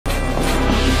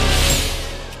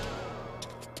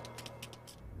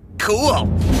cool.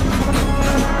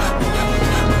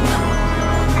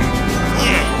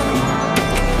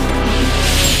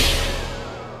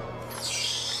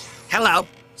 Hello.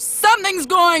 Something's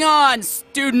going on,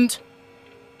 student.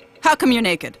 How come you're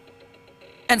naked?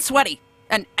 And sweaty.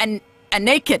 And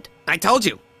naked. I told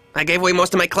you. I gave away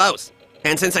most of my clothes.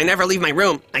 And since I never leave my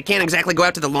room, I can't exactly go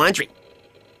out to the laundry.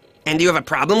 And do you have a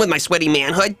problem with my sweaty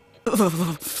manhood?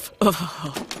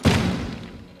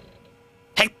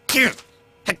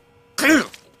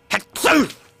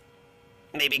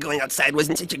 Maybe going outside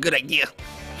wasn't such a good idea.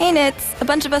 Hey, Nitz. A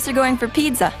bunch of us are going for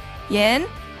pizza. You in?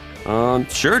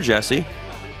 Sure, Jesse.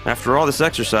 After all this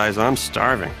exercise, I'm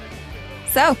starving.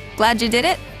 So, glad you did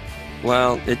it?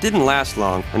 Well, it didn't last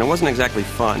long, and it wasn't exactly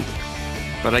fun.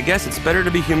 But I guess it's better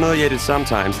to be humiliated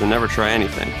sometimes than never try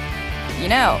anything. You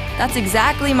know, that's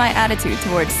exactly my attitude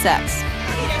towards sex.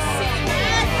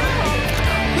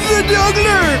 The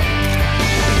juggler!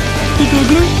 The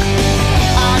juggler?